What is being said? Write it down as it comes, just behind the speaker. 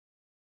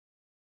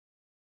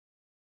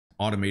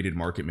automated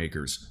market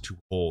makers to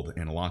hold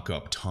and lock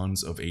up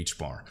tons of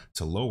HBAR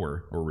to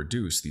lower or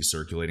reduce the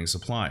circulating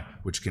supply,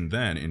 which can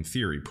then, in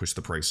theory, push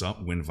the price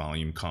up when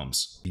volume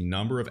comes. The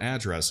number of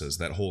addresses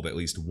that hold at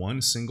least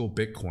one single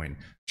Bitcoin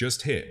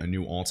just hit a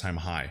new all-time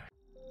high.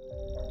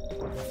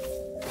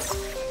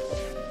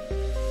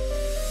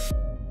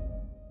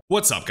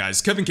 What's up,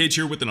 guys? KEVINCAGE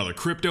here with another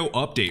crypto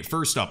update.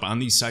 First up, on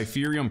the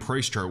Cypherium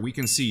price chart, we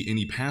can see in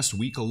the past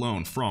week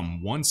alone,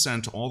 from 1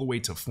 cent all the way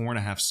to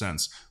 4.5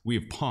 cents, we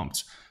have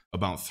pumped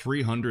about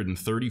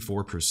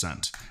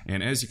 334%.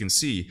 And as you can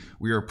see,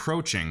 we are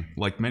approaching,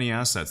 like many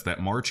assets, that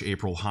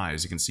March-April high,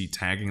 as you can see,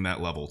 tagging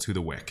that level to the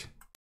wick.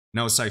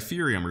 Now,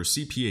 Cypherium, or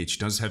CPH,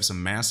 does have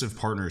some massive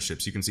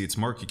partnerships. You can see its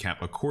market cap,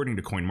 according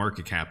to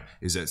CoinMarketCap,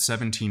 is at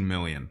 17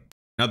 million.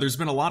 Now, there's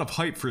been a lot of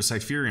hype for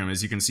Cypherium.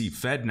 As you can see,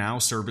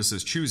 FedNow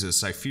Services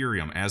chooses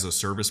Cypherium as a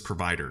service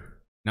provider.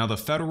 Now, the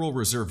Federal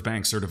Reserve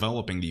banks are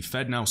developing the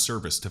FedNow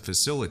service to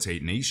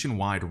facilitate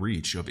nationwide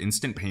reach of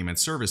instant payment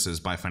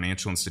services by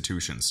financial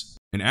institutions.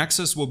 And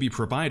access will be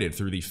provided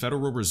through the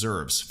Federal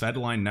Reserve's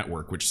FedLine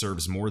network, which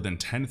serves more than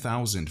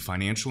 10,000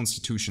 financial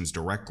institutions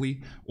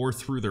directly or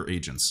through their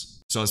agents.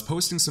 So I was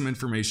posting some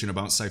information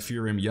about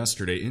Cypherium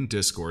yesterday in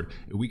Discord.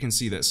 We can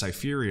see that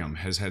Cypherium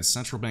has had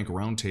central bank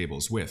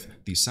roundtables with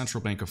the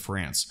Central Bank of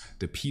France,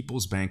 the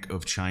People's Bank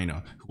of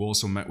China, who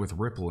also met with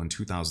Ripple in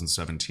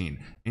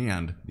 2017,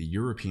 and the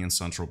European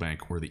Central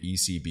Bank, or the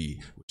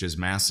ECB, which is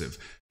massive.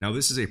 Now,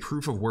 this is a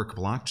proof-of-work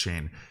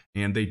blockchain,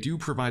 and they do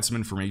provide some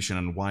information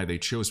on why they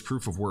chose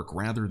proof-of-work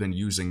rather than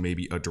using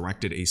maybe a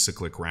directed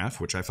acyclic graph,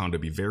 which I found to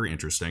be very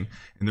interesting.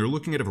 And they're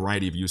looking at a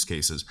variety of use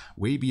cases,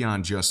 way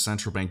beyond just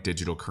central bank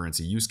digital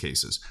currency use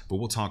cases, but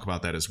we'll talk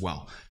about that as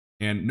well.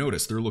 And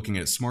notice they're looking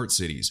at smart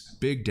cities,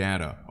 big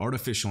data,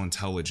 artificial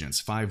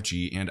intelligence,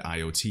 5G, and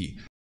IoT.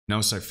 Now,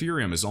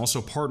 Cypherium is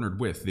also partnered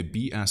with the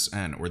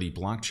BSN, or the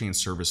Blockchain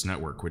Service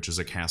Network, which is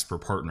a Casper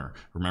partner.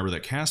 Remember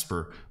that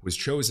Casper was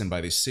chosen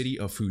by the city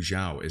of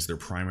Fuzhou as their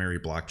primary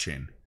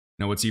blockchain.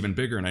 Now, what's even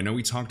bigger, and I know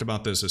we talked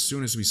about this as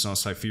soon as we saw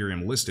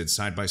Cypherium listed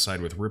side by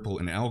side with Ripple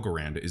and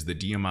Algorand, is the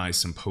DMI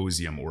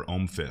Symposium, or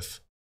OMFIF.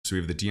 So we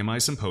have the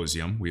DMI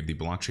Symposium, we have the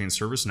Blockchain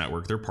Service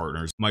Network, their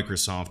partners,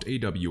 Microsoft,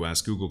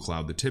 AWS, Google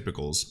Cloud, the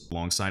typicals,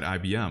 alongside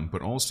IBM,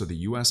 but also the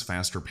US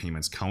Faster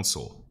Payments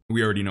Council.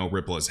 We already know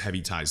Ripple has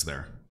heavy ties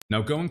there.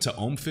 Now, going to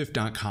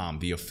omfif.com,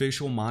 the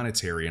official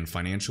monetary and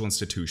financial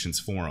institutions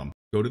forum,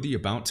 go to the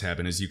About tab,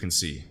 and as you can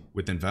see,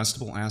 with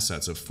investable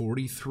assets of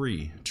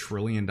 $43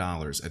 trillion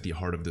at the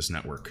heart of this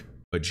network.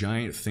 A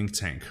giant think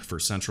tank for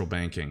central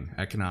banking,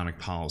 economic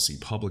policy,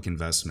 public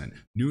investment,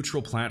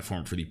 neutral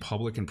platform for the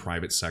public and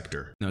private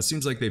sector. Now, it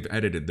seems like they've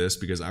edited this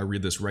because I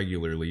read this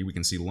regularly. We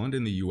can see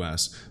London, the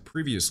US.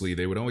 Previously,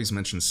 they would always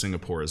mention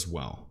Singapore as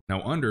well.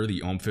 Now, under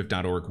the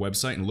omfif.org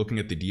website and looking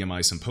at the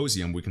DMI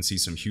Symposium, we can see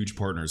some huge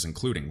partners,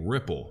 including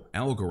Ripple,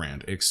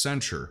 Algorand,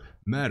 Accenture,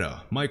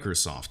 Meta,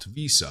 Microsoft,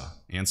 Visa,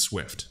 and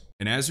Swift.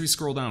 And as we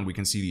scroll down, we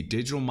can see the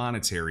Digital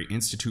Monetary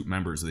Institute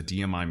members, the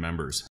DMI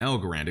members,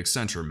 Algorand,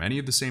 Accenture, many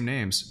of the same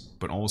names,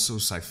 but also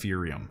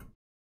Cypherium,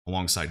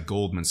 alongside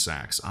Goldman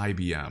Sachs,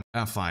 IBM,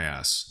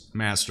 FIS,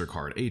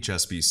 MasterCard,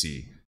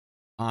 HSBC,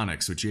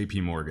 Onyx with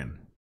JP Morgan,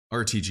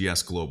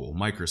 RTGS Global,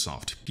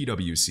 Microsoft,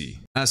 PwC,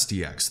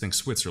 SDX, think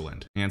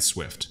Switzerland, and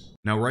Swift.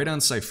 Now, right on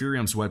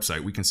Cypherium's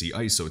website, we can see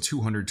ISO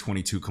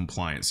 222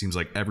 compliant. Seems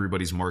like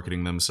everybody's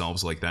marketing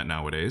themselves like that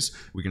nowadays.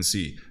 We can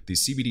see the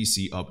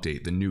CBDC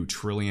update, the new $1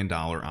 trillion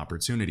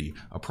opportunity,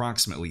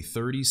 approximately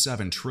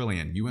 37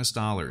 trillion US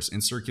dollars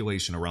in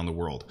circulation around the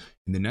world.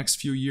 In the next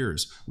few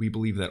years, we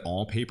believe that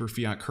all paper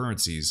fiat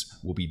currencies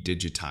will be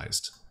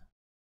digitized.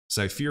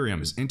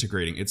 Cypherium is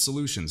integrating its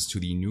solutions to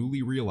the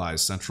newly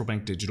realized central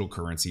bank digital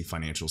currency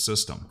financial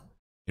system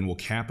and will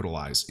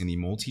capitalize in the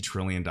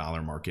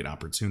multi-trillion-dollar market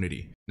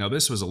opportunity. Now,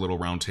 this was a little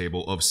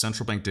roundtable of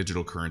central bank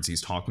digital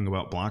currencies talking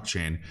about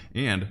blockchain,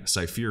 and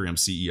Cypherium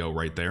CEO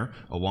right there,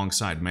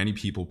 alongside many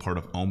people part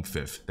of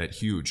OMFIF, that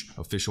huge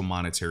official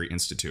monetary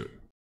institute.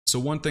 So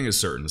one thing is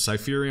certain,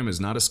 Cypherium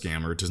is not a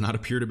scammer. It does not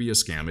appear to be a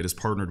scam. It is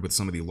partnered with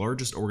some of the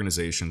largest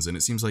organizations, and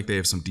it seems like they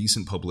have some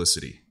decent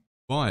publicity.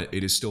 But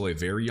it is still a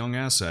very young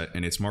asset,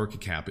 and its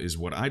market cap is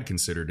what I'd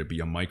consider to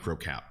be a micro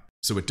cap.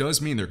 So it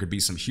does mean there could be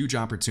some huge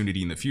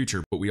opportunity in the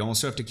future, but we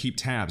also have to keep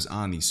tabs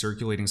on the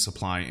circulating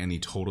supply and the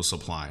total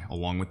supply,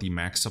 along with the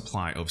max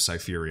supply of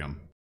Cypherium.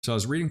 So I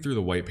was reading through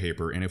the white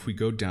paper, and if we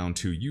go down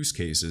to use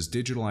cases,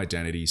 digital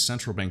identity,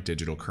 central bank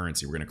digital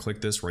currency, we're going to click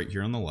this right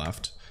here on the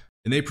left.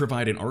 And they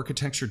provide an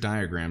architecture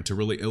diagram to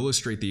really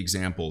illustrate the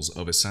examples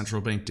of a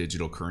central bank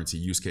digital currency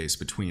use case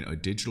between a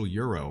digital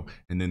euro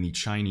and then the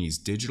Chinese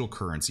digital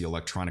currency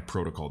electronic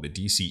protocol, the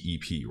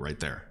DCEP, right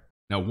there.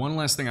 Now, one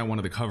last thing I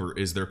wanted to cover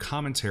is their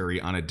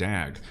commentary on a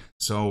DAG.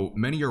 So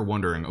many are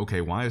wondering, okay,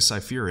 why is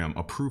Cypherium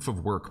a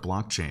proof-of-work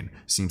blockchain?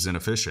 Seems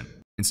inefficient.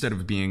 Instead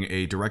of being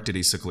a directed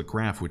acyclic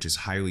graph, which is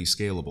highly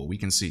scalable, we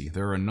can see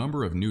there are a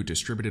number of new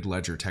distributed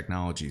ledger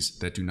technologies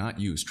that do not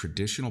use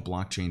traditional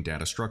blockchain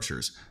data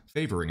structures,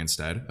 favoring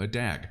instead a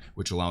DAG,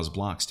 which allows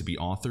blocks to be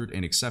authored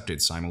and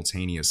accepted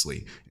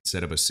simultaneously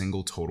instead of a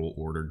single total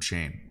ordered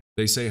chain.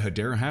 They say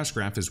Hedera hash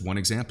graph is one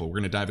example. We're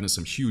going to dive into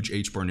some huge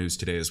HBAR news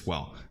today as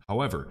well.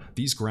 However,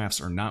 these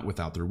graphs are not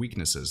without their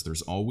weaknesses.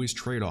 There's always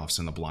trade-offs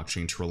in the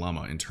blockchain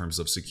trilemma in terms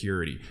of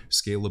security,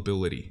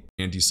 scalability,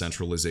 and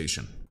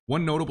decentralization.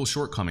 One notable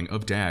shortcoming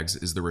of DAGs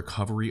is the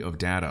recovery of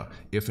data.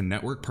 If a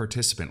network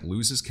participant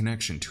loses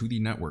connection to the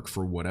network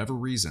for whatever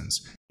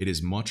reasons, it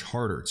is much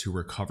harder to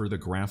recover the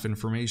graph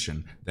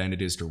information than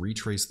it is to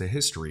retrace the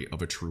history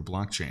of a true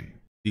blockchain.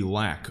 The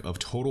lack of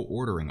total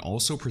ordering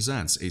also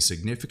presents a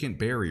significant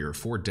barrier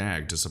for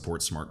DAG to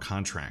support smart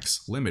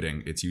contracts,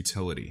 limiting its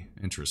utility.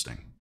 Interesting.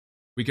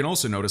 We can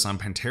also notice on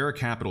Pantera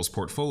Capital's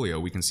portfolio,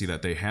 we can see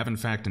that they have in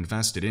fact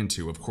invested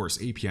into, of course,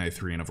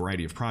 API3 and a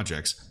variety of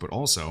projects, but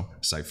also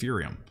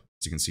Cypherium.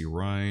 As you can see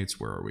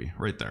where are we?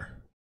 Right there.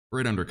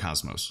 Right under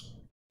Cosmos.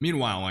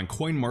 Meanwhile, on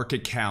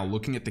CoinMarketCal,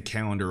 looking at the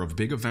calendar of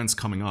big events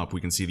coming up, we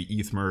can see the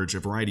ETH merge,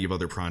 a variety of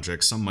other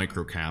projects, some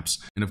microcaps,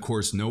 and of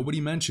course, nobody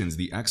mentions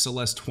the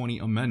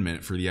XLS20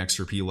 amendment for the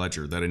XRP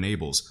ledger that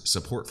enables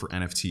support for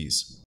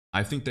NFTs.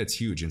 I think that's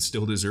huge and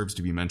still deserves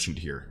to be mentioned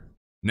here.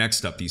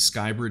 Next up, the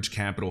Skybridge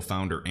Capital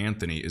founder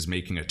Anthony is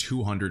making a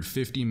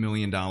 $250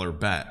 million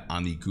bet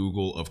on the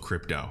Google of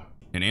crypto.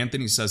 And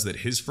Anthony says that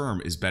his firm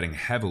is betting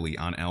heavily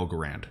on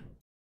Algorand.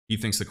 He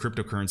thinks the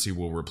cryptocurrency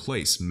will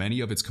replace many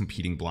of its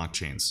competing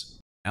blockchains.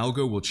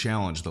 Algo will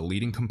challenge the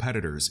leading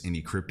competitors in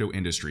the crypto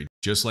industry,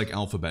 just like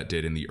Alphabet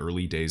did in the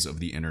early days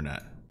of the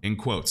internet. In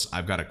quotes,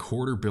 I've got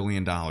 $250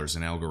 million in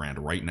Algorand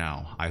right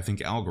now. I think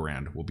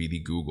Algorand will be the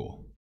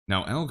Google.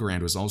 Now,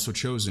 Algorand was also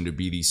chosen to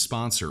be the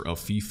sponsor of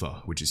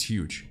FIFA, which is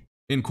huge.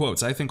 In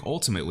quotes, I think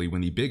ultimately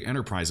when the big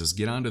enterprises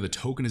get onto the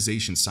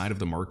tokenization side of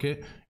the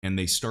market and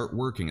they start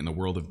working in the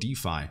world of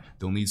DeFi,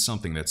 they'll need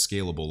something that's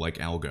scalable like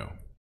Algo.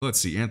 Let's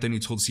see, Anthony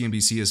told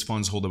CNBC his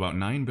funds hold about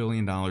 $9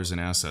 billion in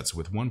assets,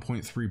 with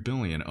 $1.3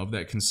 billion of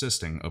that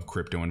consisting of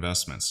crypto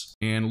investments.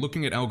 And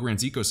looking at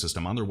Algorand's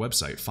ecosystem on their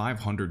website,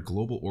 500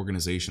 global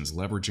organizations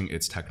leveraging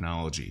its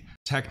technology,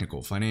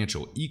 technical,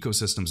 financial,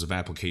 ecosystems of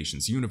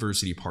applications,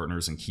 university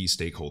partners, and key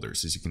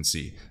stakeholders. As you can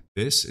see,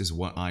 this is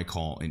what I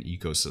call an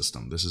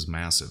ecosystem. This is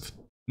massive.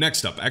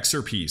 Next up,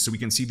 XRP. So we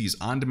can see these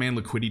on-demand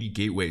liquidity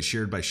gateways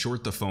shared by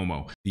Short the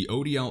FOMO. The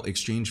ODL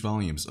exchange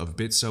volumes of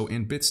Bitso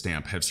and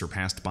Bitstamp have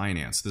surpassed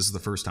Binance. This is the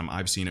first time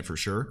I've seen it for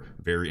sure.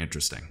 Very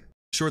interesting.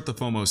 Short the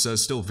FOMO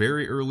says still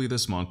very early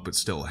this month, but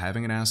still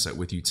having an asset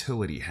with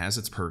utility has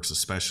its perks,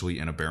 especially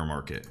in a bear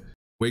market.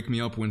 Wake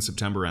me up when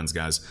September ends,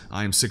 guys.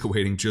 I am sick of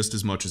waiting just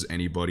as much as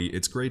anybody.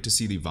 It's great to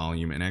see the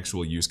volume and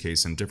actual use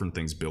case and different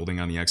things building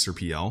on the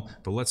XRPL,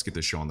 but let's get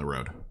this show on the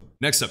road.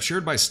 Next up,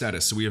 shared by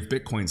status, so we have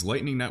Bitcoin's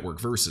Lightning Network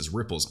versus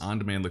Ripple's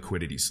on-demand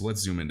liquidity. So let's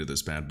zoom into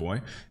this bad boy.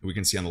 And we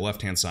can see on the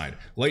left-hand side,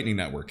 Lightning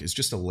Network is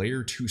just a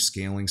layer 2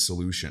 scaling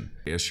solution.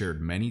 As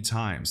shared many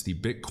times, the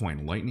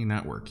Bitcoin Lightning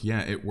Network,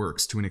 yeah, it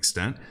works to an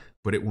extent,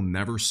 but it will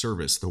never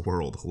service the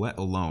world, let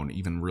alone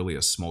even really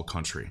a small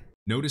country.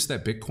 Notice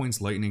that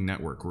Bitcoin's Lightning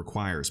Network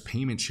requires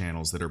payment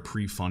channels that are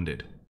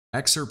pre-funded.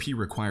 XRP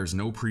requires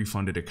no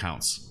pre-funded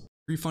accounts.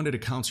 Pre-funded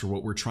accounts are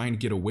what we're trying to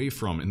get away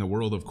from in the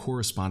world of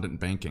correspondent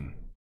banking.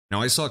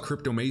 Now, I saw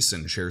Crypto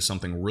Mason share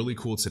something really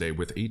cool today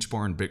with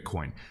HBAR and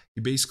Bitcoin. He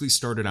basically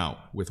started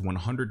out with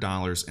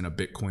 $100 in a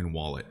Bitcoin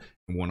wallet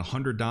and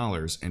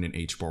 $100 in an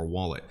HBAR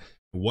wallet.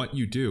 What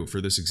you do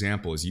for this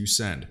example is you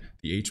send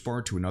the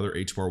HBAR to another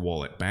HBAR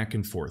wallet back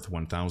and forth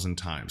 1,000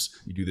 times.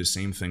 You do the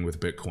same thing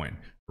with Bitcoin.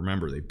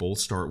 Remember, they both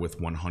start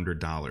with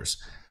 $100.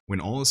 When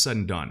all is said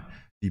and done,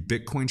 the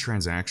Bitcoin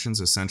transactions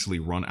essentially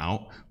run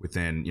out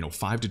within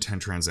 5 to 10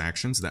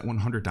 transactions. That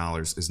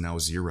 $100 is now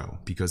zero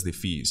because the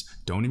fees.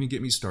 Don't even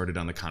get me started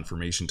on the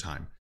confirmation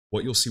time.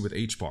 What you'll see with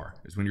HBAR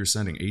is when you're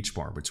sending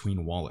HBAR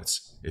between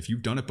wallets, if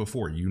you've done it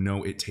before, you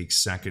know it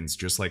takes seconds,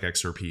 just like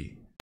XRP.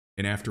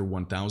 And after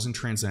 1,000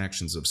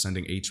 transactions of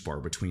sending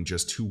HBAR between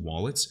just 2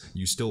 wallets,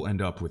 you still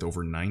end up with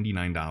over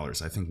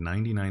 $99. I think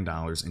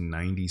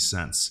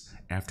 $99.90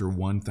 after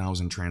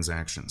 1,000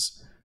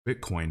 transactions.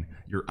 Bitcoin,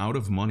 you're out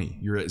of money.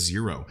 You're at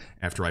zero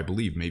after, I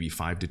believe, maybe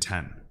 5 to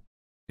 10.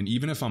 And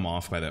even if I'm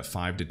off by that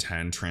 5 to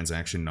 10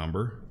 transaction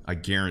number, I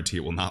guarantee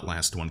it will not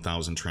last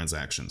 1,000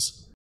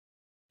 transactions.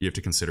 You have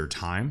to consider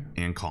time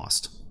and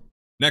cost.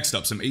 Next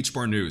up, some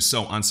HBAR news.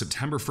 So on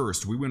September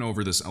 1st, we went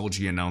over this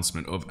LG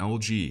announcement of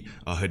LG,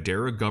 a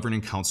Hedera Governing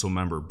Council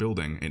member,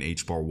 building an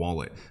HBAR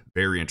wallet.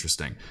 Very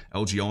interesting.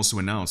 LG also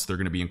announced they're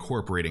going to be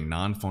incorporating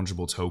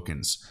non-fungible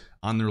tokens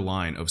on their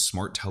line of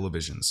smart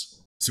televisions.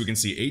 So we can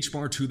see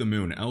HBAR to the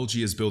moon.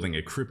 LG is building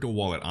a crypto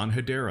wallet on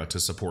Hedera to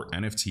support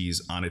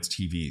NFTs on its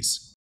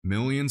TVs.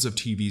 Millions of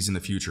TVs in the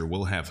future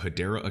will have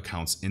Hedera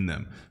accounts in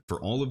them. For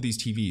all of these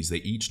TVs, they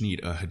each need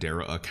a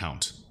Hedera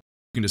account.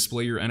 You can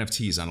display your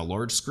NFTs on a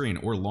large screen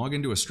or log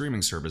into a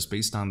streaming service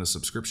based on the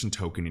subscription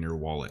token in your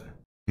wallet.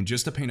 And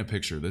just to paint a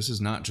picture, this is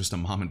not just a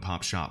mom and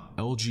pop shop.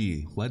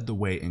 LG led the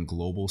way in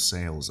global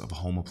sales of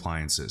home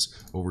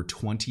appliances, over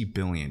 $20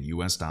 billion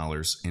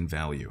in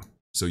value.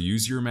 So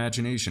use your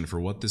imagination for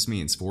what this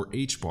means for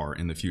HBAR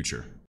in the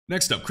future.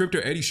 Next up, Crypto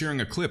Eddie sharing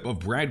a clip of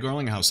Brad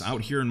Garlinghouse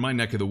out here in my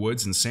neck of the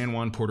woods in San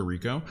Juan, Puerto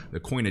Rico, the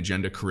Coin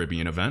Agenda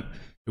Caribbean event.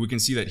 And we can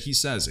see that he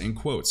says, in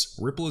quotes,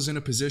 "Ripple is in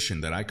a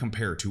position that I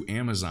compare to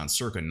Amazon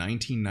circa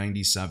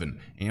 1997.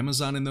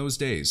 Amazon in those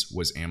days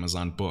was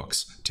Amazon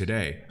Books.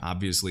 Today,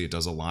 obviously, it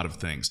does a lot of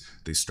things.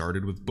 They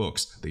started with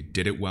books, they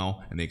did it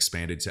well, and they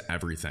expanded to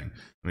everything."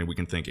 I mean, we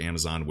can think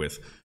Amazon with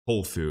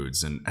Whole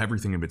Foods and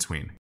everything in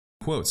between.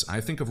 Quotes, "I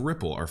think of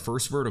Ripple, our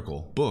first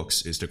vertical,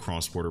 books, is to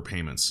cross-border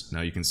payments."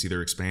 Now you can see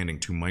they're expanding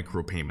to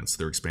micropayments,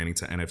 they're expanding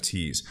to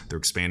NFTs, they're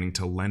expanding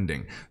to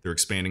lending, they're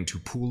expanding to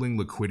pooling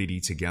liquidity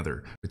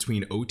together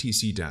between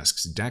OTC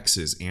desks,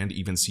 DEXs, and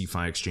even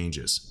CeFi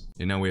exchanges.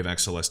 And now we have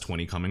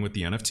XLS20 coming with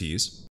the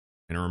NFTs.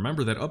 And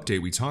remember that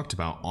update we talked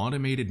about,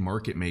 automated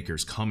market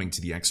makers coming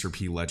to the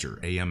XRP ledger,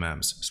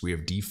 AMMs. So we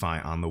have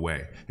DeFi on the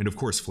way. And of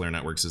course, Flare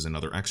Networks is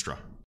another extra.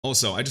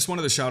 Also, I just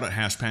wanted to shout out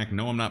Hashpack.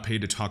 No, I'm not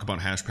paid to talk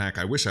about Hashpack.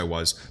 I wish I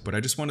was, but I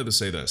just wanted to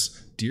say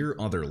this. Dear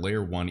other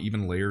Layer 1,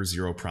 even Layer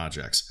 0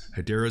 projects,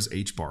 Hedera's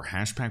HBAR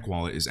Hashpack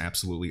wallet is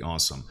absolutely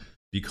awesome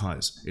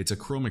because it's a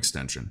Chrome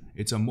extension.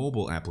 It's a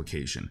mobile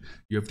application.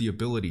 You have the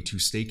ability to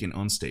stake and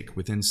unstake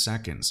within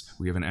seconds.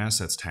 We have an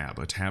assets tab,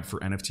 a tab for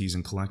NFTs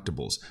and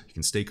collectibles. You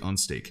can stake,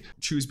 unstake,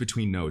 choose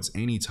between nodes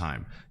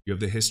anytime. You have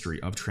the history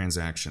of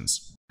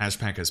transactions.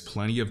 Hashpack has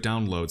plenty of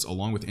downloads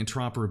along with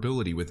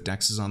interoperability with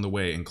DEXs on the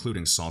way,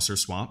 including Saucer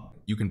Swap.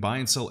 You can buy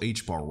and sell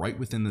HBAR right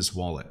within this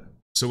wallet.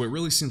 So it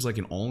really seems like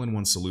an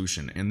all-in-one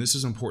solution, and this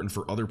is important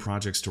for other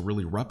projects to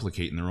really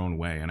replicate in their own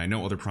way. And I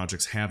know other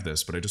projects have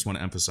this, but I just want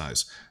to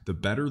emphasize, the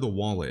better the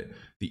wallet,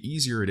 the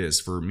easier it is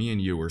for me and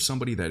you or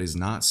somebody that is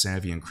not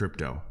savvy in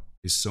crypto.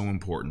 Is so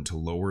important to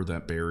lower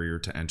that barrier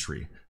to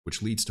entry,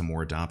 which leads to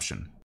more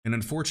adoption. And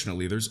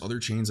unfortunately, there's other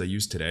chains I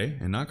use today,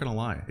 and not gonna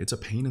lie, it's a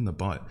pain in the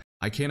butt.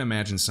 I can't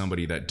imagine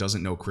somebody that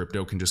doesn't know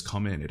crypto can just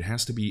come in. It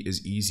has to be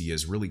as easy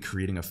as really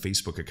creating a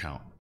Facebook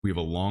account. We have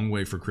a long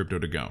way for crypto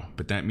to go,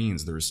 but that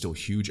means there is still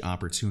huge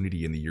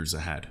opportunity in the years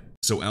ahead.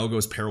 So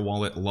Algo's Pair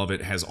Wallet, love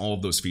it, has all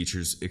of those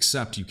features,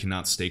 except you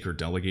cannot stake or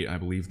delegate. I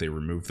believe they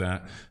removed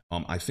that.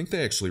 I think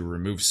they actually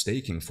removed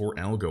staking for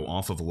Algo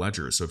off of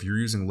Ledger. So if you're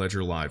using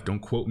Ledger Live, don't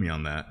quote me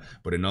on that.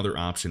 But another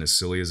option, as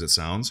silly as it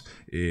sounds,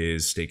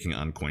 is staking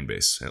on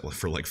Coinbase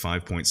for like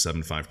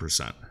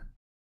 5.75%.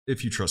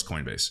 If you trust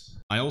Coinbase.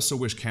 I also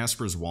wish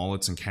Casper's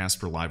wallets and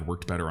Casper Live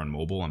worked better on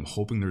mobile. I'm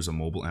hoping there's a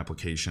mobile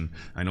application.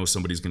 I know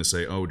somebody's going to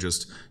say, oh,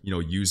 just,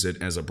 use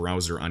it as a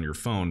browser on your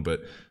phone,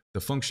 but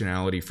the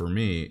functionality for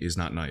me is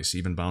not nice.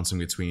 Even bouncing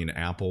between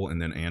Apple and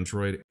then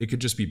Android, it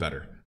could just be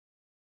better.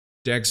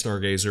 DAG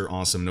Stargazer,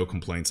 awesome, no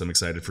complaints. I'm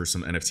excited for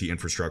some NFT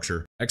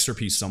infrastructure.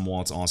 XRP Sum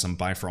Wallet's awesome.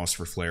 Bifrost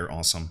for Flare,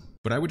 awesome.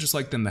 But I would just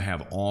like them to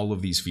have all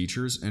of these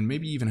features and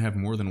maybe even have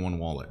more than one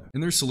wallet.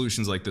 And there's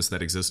solutions like this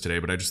that exist today,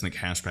 but I just think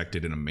Hashpack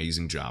did an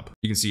amazing job.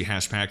 You can see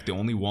Hashpack, the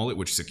only wallet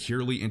which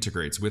securely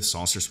integrates with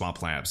Saucer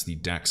Swap Labs, the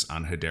DEX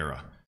on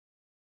Hedera.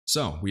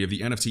 So we have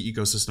the NFT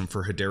ecosystem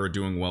for Hedera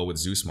doing well with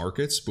Zeus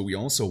markets, but we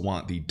also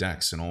want the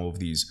DEX and all of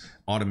these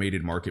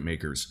automated market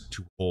makers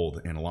to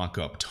hold and lock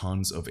up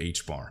tons of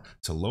HBAR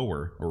to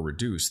lower or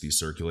reduce the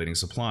circulating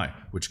supply,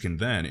 which can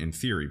then, in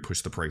theory,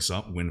 push the price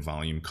up when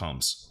volume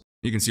comes.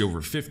 You can see over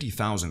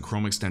 50,000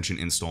 Chrome extension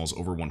installs,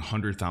 over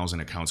 100,000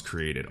 accounts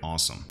created.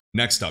 Awesome.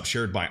 Next up,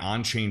 shared by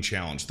On-Chain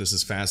Challenge. This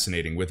is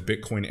fascinating. With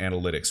Bitcoin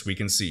analytics, we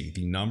can see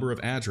the number of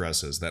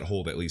addresses that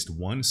hold at least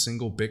one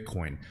single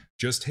Bitcoin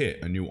just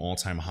hit a new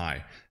all-time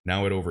high,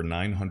 now at over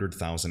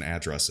 900,000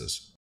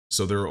 addresses.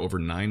 So there are over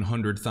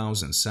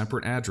 900,000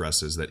 separate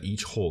addresses that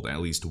each hold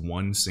at least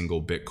one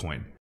single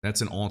Bitcoin.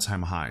 That's an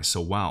all-time high.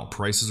 So while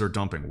prices are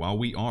dumping, while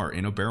we are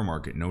in a bear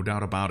market, no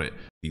doubt about it,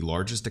 the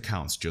largest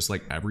accounts, just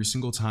like every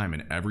single time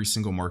in every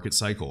single market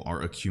cycle,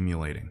 are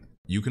accumulating.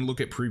 You can look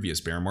at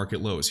previous bear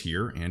market lows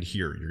here and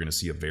here. You're going to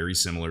see a very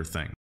similar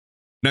thing.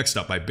 Next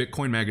up, by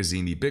Bitcoin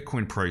Magazine, the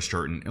Bitcoin price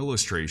chart, an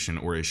illustration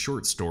or a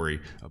short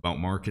story about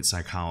market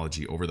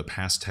psychology over the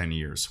past 10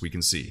 years. We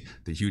can see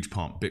the huge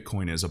pump.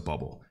 Bitcoin is a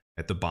bubble.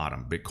 At the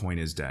bottom, Bitcoin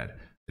is dead.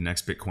 The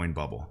next Bitcoin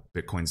bubble,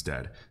 Bitcoin's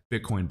dead.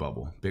 Bitcoin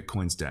bubble,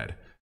 Bitcoin's dead.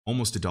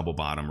 Almost a double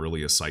bottom,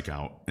 really a psych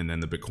out, and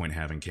then the Bitcoin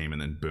halving came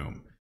and then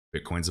boom.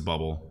 Bitcoin's a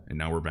bubble, and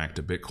now we're back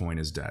to Bitcoin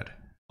is dead.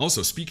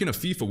 Also, speaking of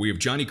FIFA, we have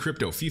Johnny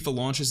Crypto. FIFA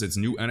launches its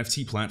new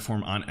NFT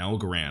platform on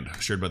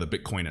Algorand, shared by the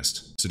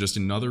Bitcoinist. So just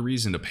another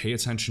reason to pay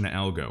attention to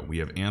Algo. We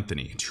have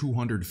Anthony,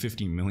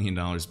 $250 million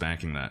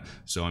backing that.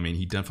 So, I mean,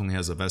 he definitely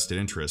has a vested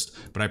interest,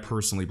 but I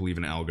personally believe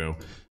in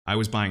Algo. I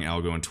was buying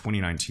Algo in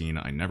 2019.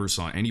 I never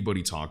saw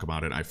anybody talk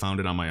about it. I found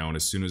it on my own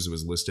as soon as it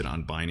was listed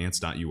on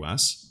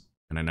Binance.us,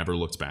 and I never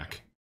looked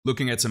back.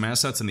 Looking at some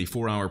assets in the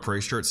 4-hour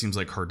price chart, seems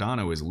like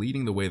Cardano is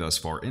leading the way thus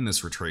far in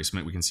this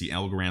retracement. We can see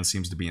Algorand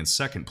seems to be in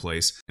second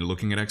place. And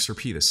looking at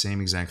XRP, the same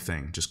exact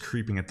thing, just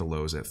creeping at the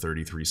lows at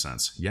 33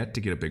 cents, yet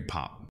to get a big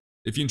pop.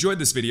 If you enjoyed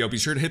this video, be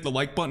sure to hit the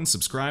like button,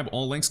 subscribe.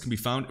 All links can be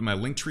found in my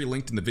Linktree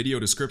linked in the video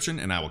description,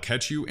 and I will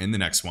catch you in the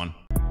next one.